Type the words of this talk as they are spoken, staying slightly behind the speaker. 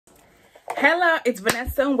Hello, it's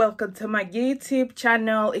Vanessa and welcome to my YouTube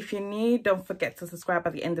channel. If you're new, don't forget to subscribe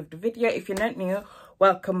at the end of the video. If you're not new,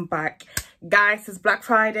 welcome back. Guys, it's Black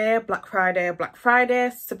Friday.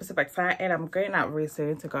 Super excited. I'm going out really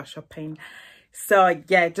soon to go shopping. So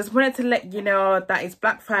yeah, just wanted to let you know that it's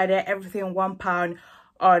Black Friday. Everything £1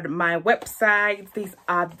 on my website. These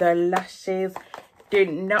are the lashes. Do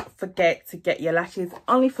not forget to get your lashes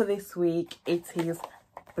only for this week. It is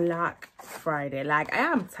Black Friday. Like, I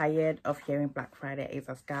am tired of hearing Black Friday is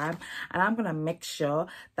a scam, and I'm gonna make sure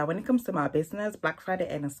that when it comes to my business, Black Friday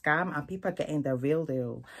ain't a scam and people are getting the real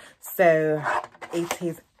deal. So it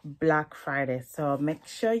is Black Friday, so make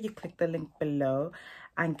sure you click the link below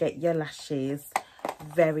and get your lashes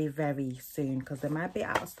very soon, because they might be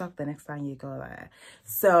out of stock the next time you go there.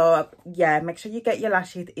 So yeah, make sure you get your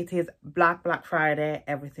lashes. It is Black Friday,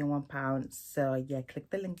 everything £1. So yeah, click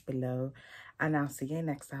the link below and I'll see you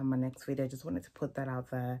next time, my next video. Just wanted to put that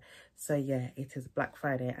out there. So yeah, it is Black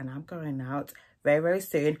Friday and I'm going out very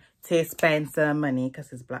soon to spend some money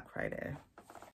because it's Black Friday.